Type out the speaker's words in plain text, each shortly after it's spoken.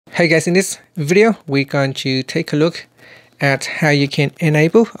Hey guys, in this video we're going to take a look at how you can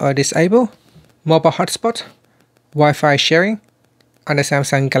enable or disable mobile hotspot Wi-Fi sharing on the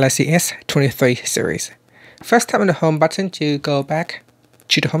Samsung Galaxy S23 series. First, tap on the home button to go back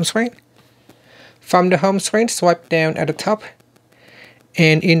to the home screen. From the home screen, swipe down at the top,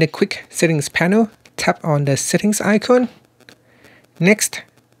 and in the quick settings panel, tap on the settings icon. Next,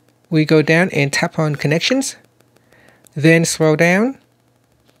 we go down and tap on connections, then scroll down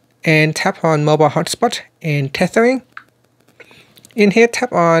and tap on mobile hotspot and tethering. In here,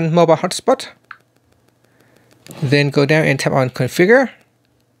 tap on mobile hotspot, then go down and tap on configure.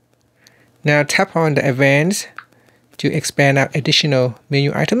 Now tap on the advanced to expand out additional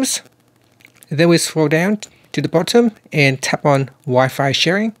menu items. Then we scroll down to the bottom and tap on Wi-Fi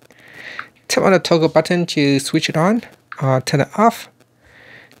sharing. Tap on the toggle button to switch it on or turn it off.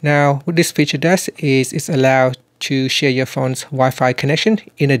 Now what this feature does is it's allowed to share your phone's Wi-Fi connection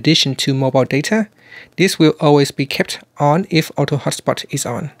in addition to mobile data. This will always be kept on if auto hotspot is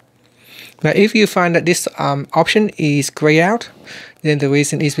on. Now if you find that this option is grayed out, then the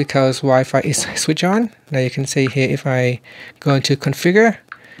reason is because Wi-Fi is switched on. Now you can see here, if I go into configure,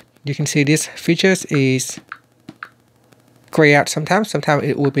 you can see this features is gray out sometimes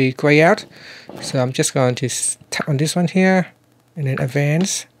it will be gray out. So I'm just going to tap on this one here and then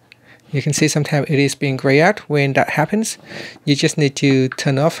advance. You can see sometimes it is being gray out. When that happens, you just need to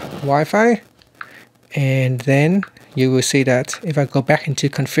turn off Wi-Fi, and then you will see that if I go back into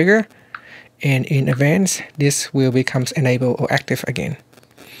configure and in advanced, this will become enabled or active again.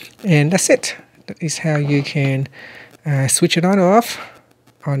 And that's it. That is how you can switch it on or off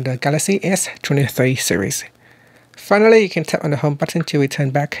on the Galaxy S23 series. Finally, you can tap on the home button to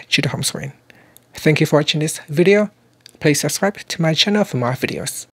return back to the home screen. Thank you for watching this video. Please subscribe to my channel for more videos.